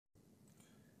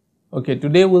Okay,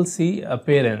 today we'll see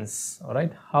appearance, all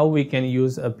right, how we can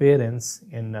use appearance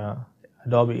in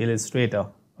Adobe Illustrator,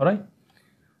 all right.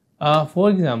 For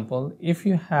example, if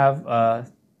you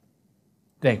have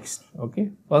text,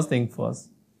 okay, first thing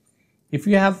first, if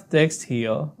you have text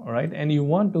here, all right, and you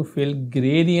want to fill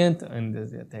gradient in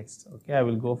this text, okay, I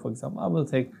will go, for example, I will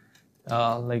take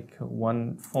like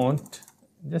one font,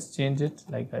 just change it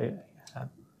like I have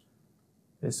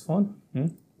this font.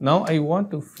 Now I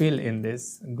want to fill in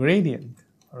this gradient,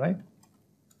 all right.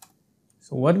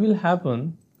 So what will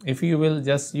happen if you will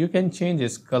just, you can change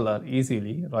its color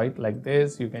easily, right, like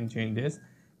this, you can change this,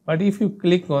 but if you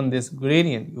click on this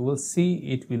gradient, you will see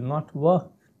it will not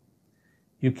work.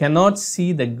 You cannot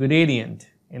see the gradient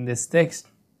in this text.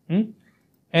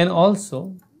 And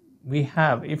also we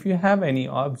have, if you have any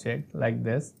object like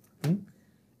this,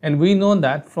 and we know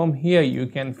that from here you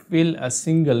can fill a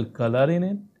single color in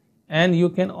it, and you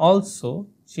can also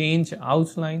change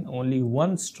outline, only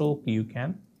one stroke you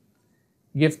can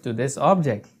give to this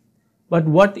object. But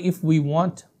what if we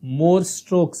want more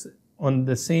strokes on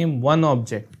the same one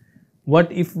object?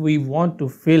 What if we want to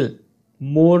fill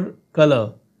more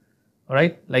color,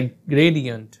 right, like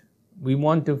gradient, we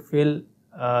want to fill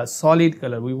solid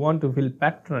color, we want to fill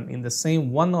pattern in the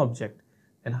same one object,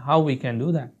 and how we can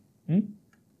do that?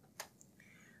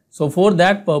 So for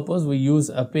that purpose we use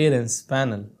appearance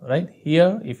panel, right.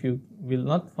 Here if you will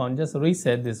not find, just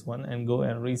reset this one and go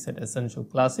and reset Essential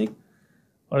Classic.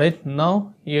 Alright,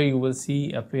 now here you will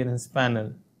see appearance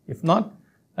panel. If not,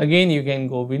 again you can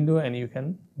go window and you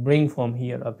can bring from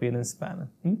here appearance panel.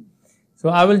 So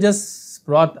I will just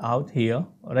brought out here.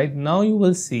 Alright, now you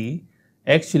will see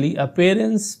actually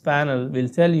appearance panel will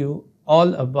tell you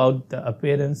all about the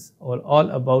appearance or all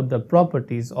about the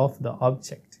properties of the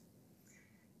object.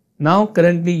 Now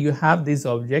currently you have this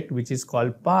object which is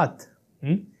called path,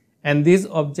 and this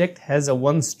object has a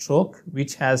one stroke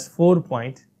which has 4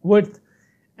 point width,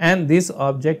 and this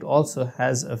object also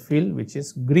has a fill which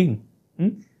is green.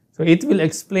 So it will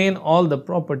explain all the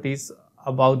properties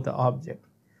about the object.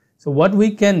 So what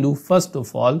we can do, first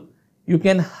of all, you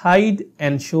can hide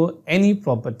and show any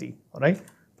property, alright.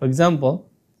 For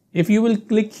example, if you will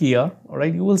click here,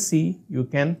 alright, you will see you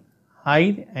can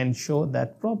hide and show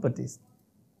that properties.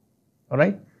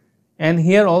 Alright, and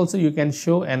here also you can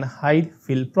show and hide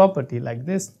fill property like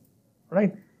this,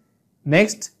 right.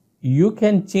 Next, you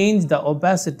can change the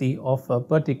opacity of a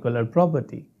particular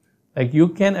property, like you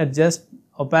can adjust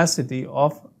opacity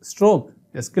of stroke.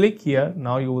 Just click here,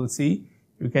 now you will see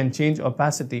you can change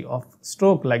opacity of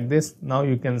stroke like this. Now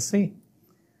you can see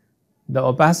the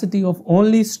opacity of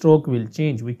only stroke will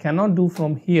change. We cannot do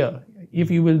from here.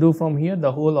 If you will do from here,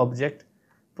 the whole object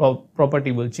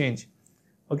property will change.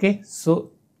 Okay,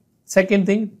 so second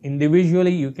thing,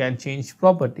 individually you can change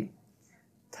property.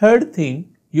 Third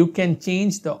thing, you can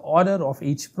change the order of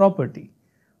each property.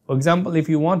 For example, if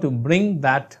you want to bring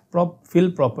that fill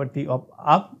property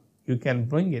up, you can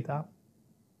bring it up.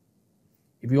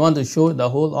 If you want to show the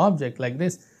whole object like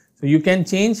this, so you can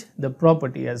change the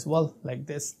property as well like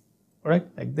this, right,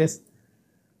 like this.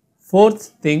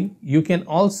 Fourth thing, you can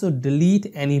also delete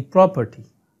any property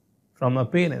from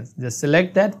appearance. Just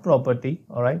select that property,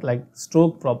 alright, like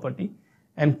stroke property,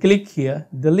 and click here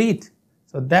delete.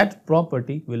 So that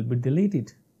property will be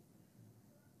deleted.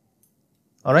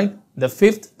 Alright, the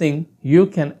fifth thing, you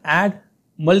can add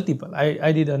multiple.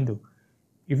 I did undo.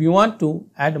 If you want to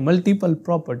add multiple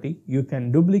property, you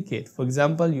can duplicate. For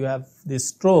example, you have this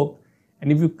stroke,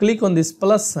 and if you click on this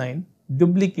plus sign,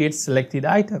 duplicate selected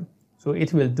item, so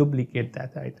it will duplicate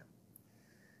that item.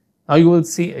 Now you will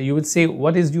see, you would say,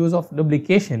 what is use of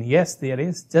duplication? Yes, there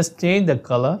is. Just change the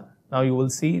color. Now you will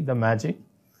see the magic,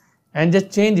 and just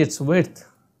change its width.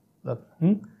 Look,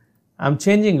 I'm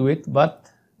changing width, but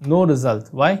no result.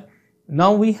 Why?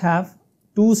 Now we have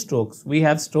two strokes. We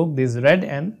have stroke this red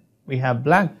and we have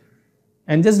black.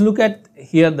 And just look at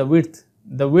here the width.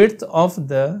 The width of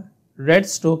the red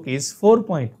stroke is 4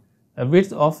 point. The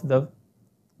width of the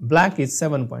black is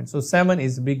 7 point. So 7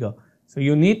 is bigger. So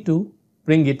you need to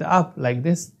bring it up like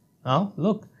this. Now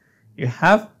look, you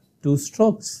have two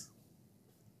strokes.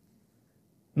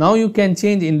 Now you can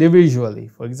change individually.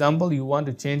 For example, you want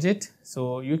to change it,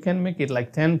 so you can make it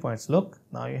like 10 points. Look,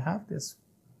 now you have this.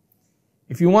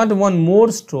 If you want one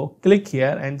more stroke, click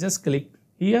here and just click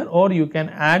here, or you can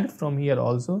add from here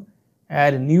also.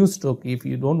 Add a new stroke if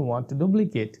you don't want to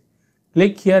duplicate.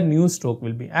 Click here, new stroke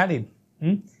will be added.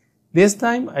 This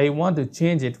time I want to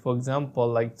change it, for example,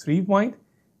 like 3 point.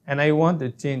 And I want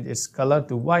to change its color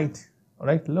to white.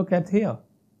 Alright, look at here.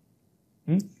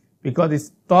 Because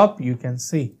it's top, you can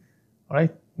see.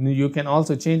 Alright, you can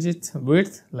also change its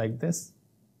width like this.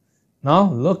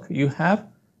 Now look, you have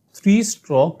 3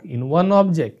 strokes in one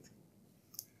object.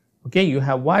 Okay, you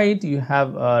have white, you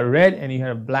have red, and you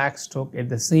have black stroke at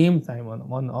the same time on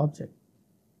one object.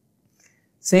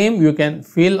 Same, you can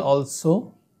fill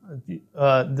also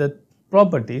the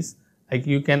properties, like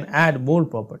you can add more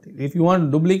properties. If you want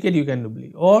to duplicate, you can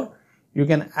duplicate, or you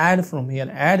can add from here,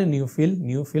 add a new fill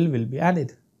will be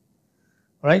added.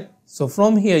 Right. So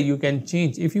from here you can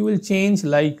change. If you will change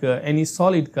like any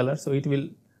solid color, so it will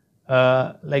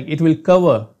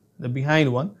cover the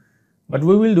behind one. But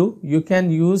we will do, you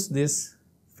can use this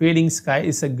fading sky,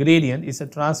 it's a gradient, it's a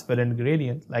transparent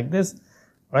gradient like this,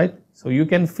 right? So you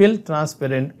can fill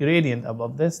transparent gradient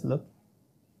above this, look.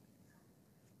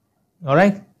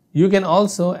 Alright, you can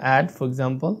also add, for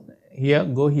example, here,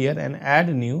 go here and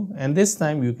add new, and this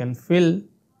time you can fill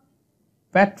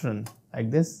pattern like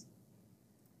this,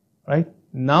 right?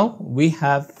 Now we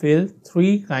have filled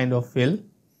 3 kind of fill.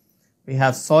 We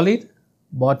have solid,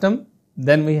 bottom,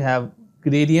 then we have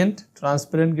gradient,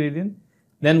 transparent gradient,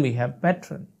 then we have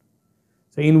pattern.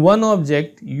 So in one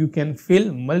object you can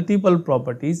fill multiple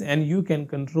properties, and you can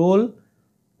control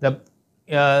the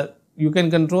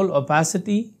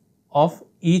opacity of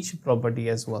each property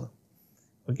as well.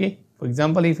 Okay, for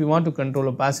example, if you want to control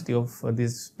opacity of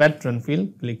this pattern fill,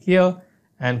 click here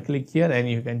and click here, and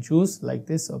you can choose like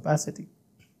this opacity.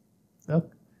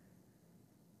 Look,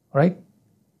 right?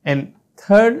 And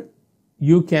third,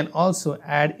 you can also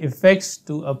add effects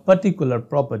to a particular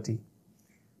property.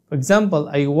 For example,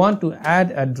 I want to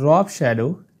add a drop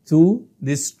shadow to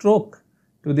this stroke,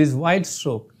 to this white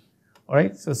stroke.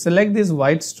 Alright, so select this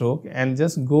white stroke and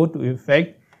just go to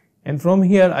effect, and from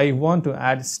here I want to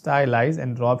add stylize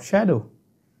and drop shadow.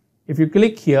 If you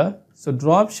click here, so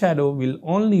drop shadow will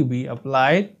only be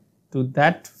applied to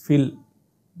that fill,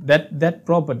 that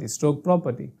property, stroke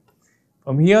property.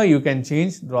 From here you can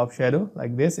change drop shadow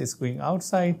like this, it's going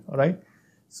outside, alright.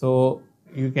 So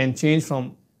you can change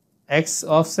from X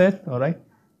offset, alright.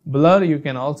 Blur you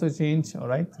can also change,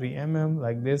 alright, 3 mm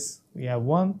like this, we have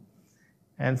 1,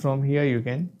 and from here you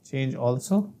can change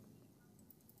also.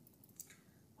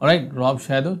 Alright, drop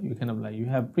shadow you can apply. You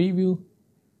have preview,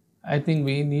 I think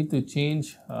we need to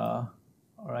change,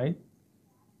 alright,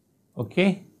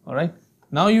 okay, alright.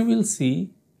 Now you will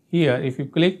see here, if you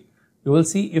click, you will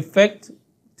see effect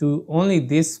to only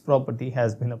this property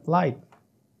has been applied.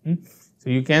 So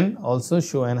you can also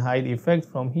show and hide effect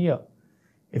from here.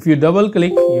 If you double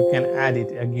click, you can add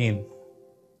it again.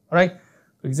 Alright,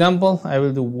 for example, I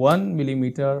will do 1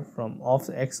 millimeter from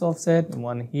X offset,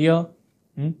 1 here,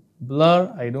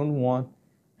 blur I don't want,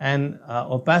 and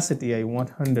opacity I want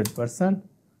 100%,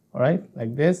 alright,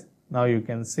 like this. Now you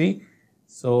can see,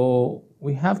 so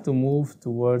we have to move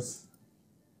towards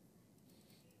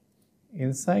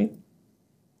inside.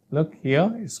 Look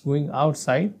here, it's going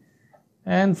outside,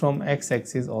 and from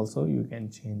x-axis also you can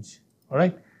change.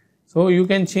 Alright, so you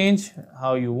can change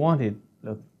how you want it.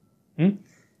 Look,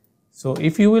 so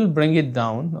if you will bring it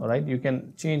down, alright, you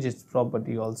can change its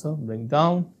property also, bring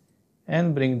down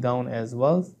and bring down as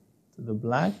well to the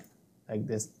black like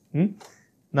this.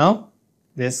 Now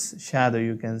this shadow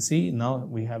you can see, now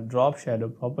we have drop shadow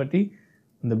property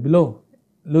in the below.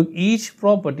 Look, each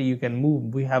property you can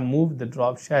move, we have moved the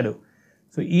drop shadow.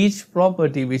 So each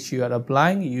property which you are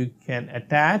applying, you can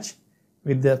attach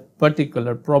with the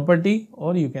particular property,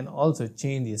 or you can also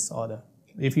change its order.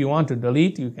 If you want to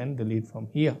delete, you can delete from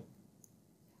here.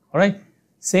 Alright,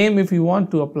 same if you want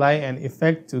to apply an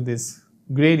effect to this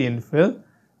gradient fill,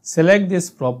 select this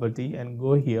property and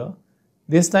go here.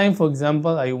 This time, for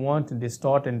example, I want to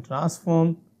distort and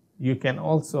transform. You can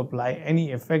also apply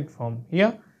any effect from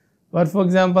here. But for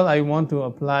example, I want to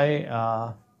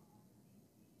apply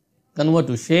convert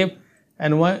to shape,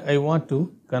 and I want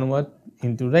to convert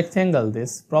into rectangle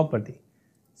this property.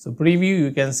 So preview,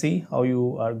 you can see how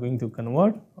you are going to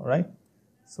convert, alright.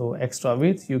 So extra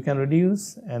width you can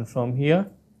reduce, and from here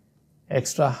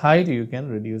extra height you can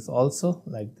reduce also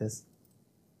like this,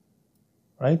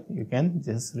 right. You can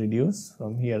just reduce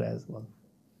from here as well,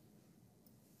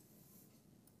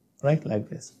 right, like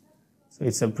this. So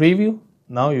it's a preview.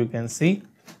 Now you can see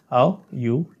how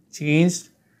you changed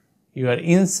your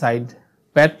inside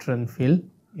pattern fill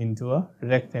into a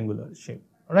rectangular shape.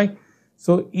 Alright,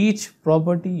 so each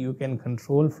property you can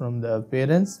control from the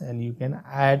appearance, and you can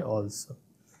add also.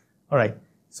 Alright,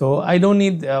 so I don't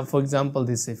need for example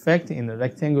this effect in a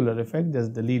rectangular effect,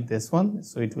 just delete this one,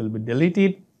 so it will be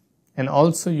deleted. And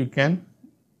also you can,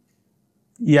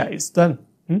 yeah, it's done.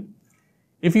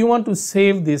 If you want to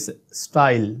save this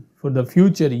style for the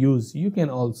future use, you can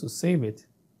also save it.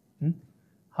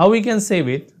 How we can save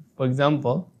it? For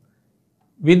example,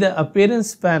 With the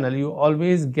appearance panel, you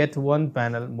always get one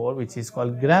panel more, which is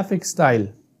called graphic style.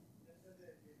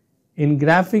 In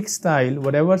graphic style,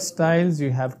 whatever styles you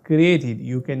have created,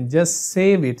 you can just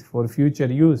save it for future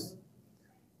use.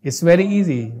 It's very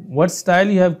easy. What style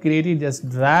you have created, just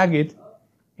drag it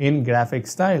in graphic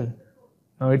style.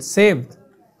 Now it's saved.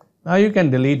 Now you can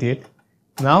delete it.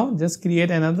 Now just create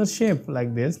another shape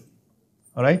like this.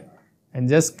 Alright, and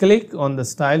just click on the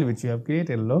style which you have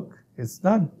created. Look, it's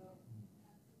done.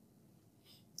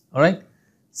 Alright,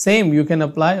 same you can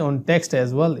apply on text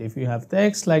as well. If you have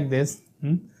text like this,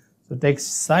 so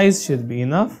text size should be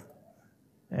enough,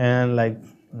 and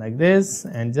like this,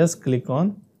 and just click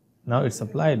on. Now it's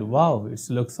applied. Wow, it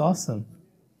looks awesome.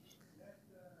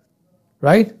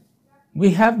 Right?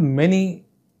 We have many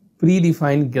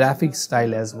predefined graphic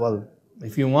style as well.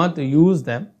 If you want to use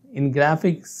them in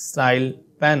graphic style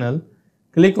panel,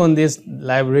 click on this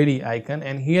library icon,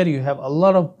 and here you have a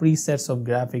lot of presets of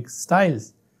graphic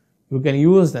styles. You can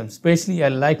use them. Especially I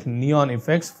like neon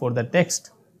effects for the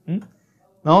text.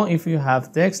 Now if you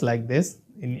have text like this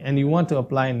and you want to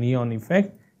apply a neon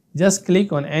effect, just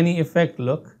click on any effect.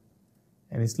 Look,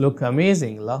 and it's look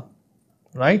amazing.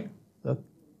 Right? Look,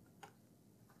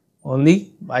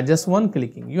 only by just one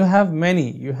clicking. You have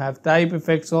many. You have type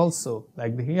effects also,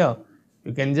 like here.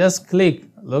 You can just click.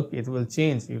 Look, it will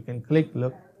change. You can click.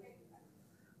 Look,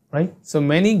 right? So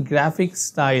many graphic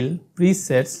style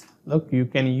presets, look, you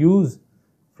can use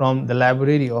from the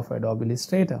library of Adobe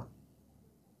Illustrator.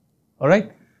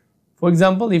 Alright, for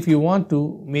example, if you want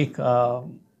to make we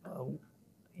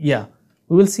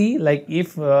will see, like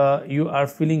if you are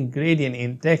filling gradient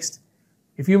in text,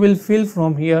 if you will fill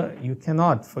from here, you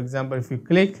cannot. For example, if you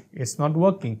click, it's not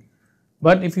working.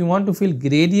 But if you want to fill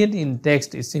gradient in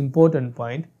text, it's important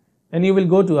point, then you will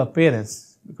go to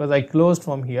appearance. Because I closed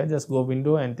from here, just go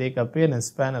window and take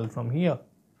appearance panel from here.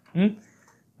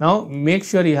 Now make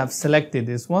sure you have selected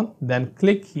this one, then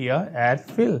click here, add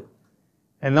fill.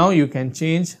 And now you can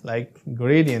change like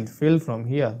gradient fill from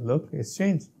here. Look, it's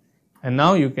changed. And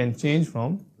now you can change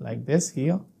from like this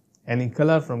here, any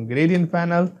color from gradient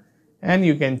panel, and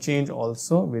you can change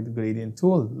also with gradient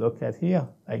tool. Look at here,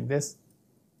 like this.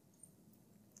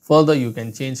 Further, you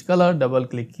can change color, double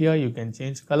click here, you can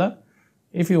change color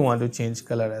if you want to change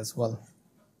color as well.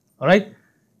 Alright,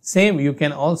 same you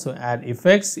can also add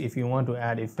effects if you want to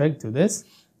add effect to this.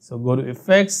 So go to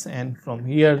effects and from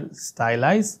here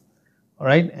stylize.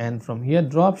 Alright, and from here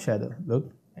drop shadow.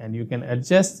 Look, and you can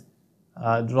adjust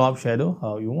drop shadow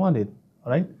how you want it.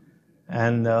 Alright,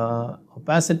 and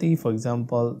opacity, for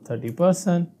example,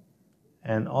 30%,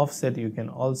 and offset you can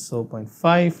also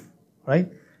 0.5,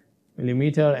 right,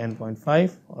 millimeter and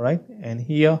 0.5. Alright, and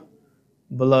here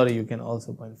blur you can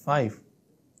also 0.5.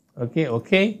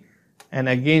 Okay, and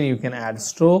again you can add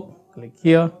stroke. Click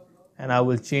here, and I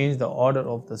will change the order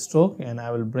of the stroke, and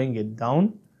I will bring it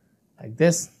down like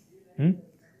this.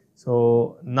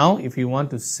 So now if you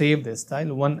want to save the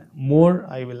style, one more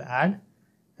I will add,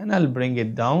 and I'll bring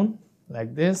it down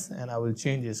like this, and I will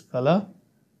change its color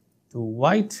to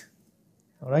white.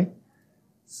 Alright,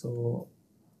 so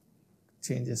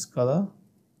change its color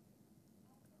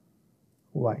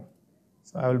white.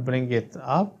 So I will bring it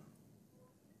up,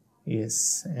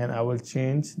 yes, and I will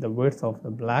change the width of the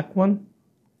black one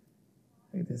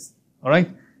like this.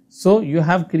 Alright, so you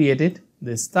have created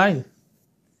this style.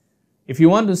 If you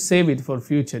want to save it for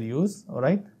future use,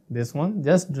 alright, this one,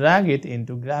 just drag it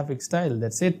into graphic style.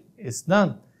 That's it, it's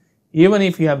done. Even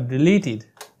if you have deleted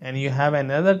and you have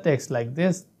another text like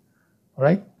this,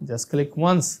 alright, just click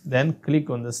once, then click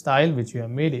on the style which you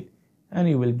have made it, and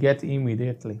you will get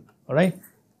immediately. Alright,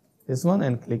 this one,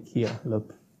 and click here.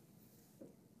 Look,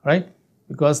 right,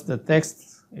 because the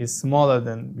text is smaller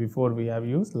than before we have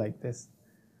used like this.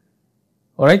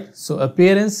 Alright, so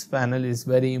appearance panel is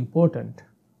very important.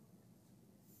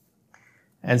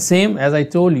 And same as I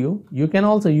told you, you can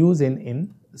also use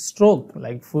in stroke.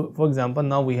 Like for example,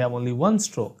 now we have only one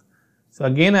stroke. So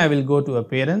again I will go to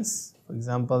appearance. For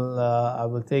example, I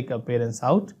will take appearance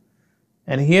out,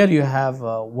 and here you have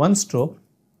one stroke.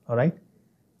 Alright,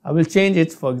 I will change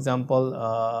it, for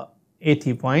example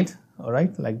 80 point.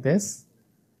 Alright, like this.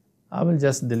 I will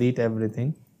just delete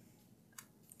everything,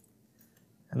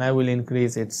 and I will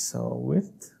increase its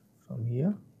width from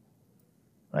here.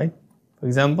 Right, for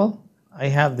example, I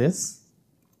have this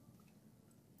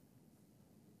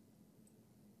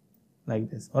like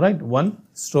this. Alright, one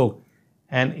stroke,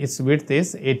 and its width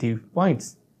is 80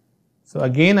 points. So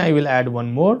again I will add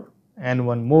one more and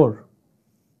one more.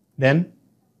 Then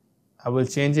I will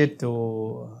change it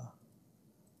to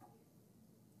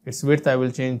its width, I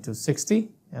will change to 60,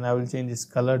 and I will change its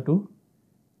color to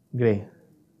gray.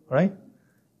 Alright,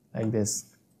 like this.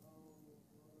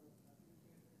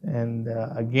 And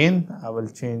again I will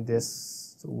change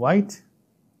this to white,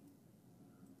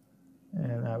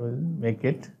 and I will make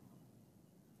it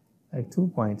like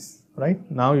 2 points. Right,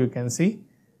 now you can see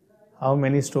how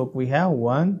many stroke we have,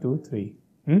 1 2 3.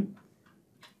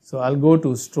 So I'll go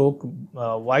to stroke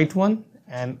white one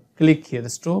and click here the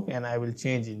stroke, and I will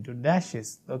change into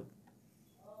dashes. Look.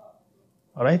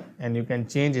 Alright, and you can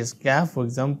change its gap, for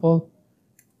example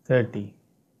 30.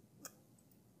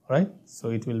 Alright, so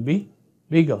it will be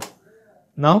bigger.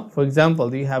 Now for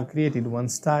example you have created one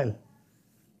style.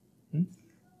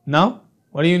 Now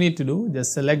what do you need to do?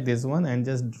 Just select this one and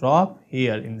just drop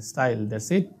here in style.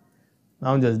 That's it.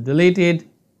 Now just delete it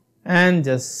and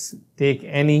just take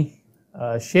any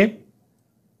shape.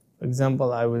 For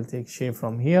example, I will take shape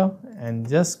from here and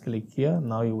just click here.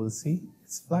 Now you will see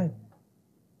it's applied.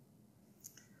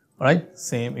 Alright,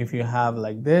 same if you have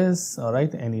like this,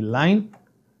 alright, any line,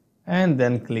 and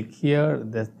then click here,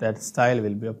 that style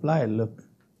will be applied. Look.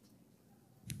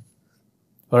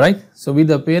 Alright, so with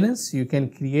appearance you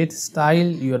can create style,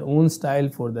 your own style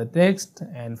for the text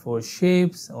and for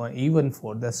shapes, or even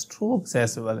for the strokes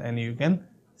as well, and you can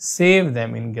save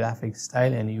them in graphic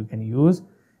style and you can use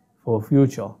for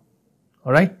future.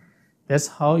 Alright, that's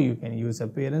how you can use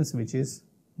appearance, which is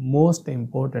most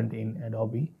important in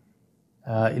Adobe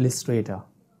Illustrator.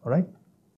 Alright.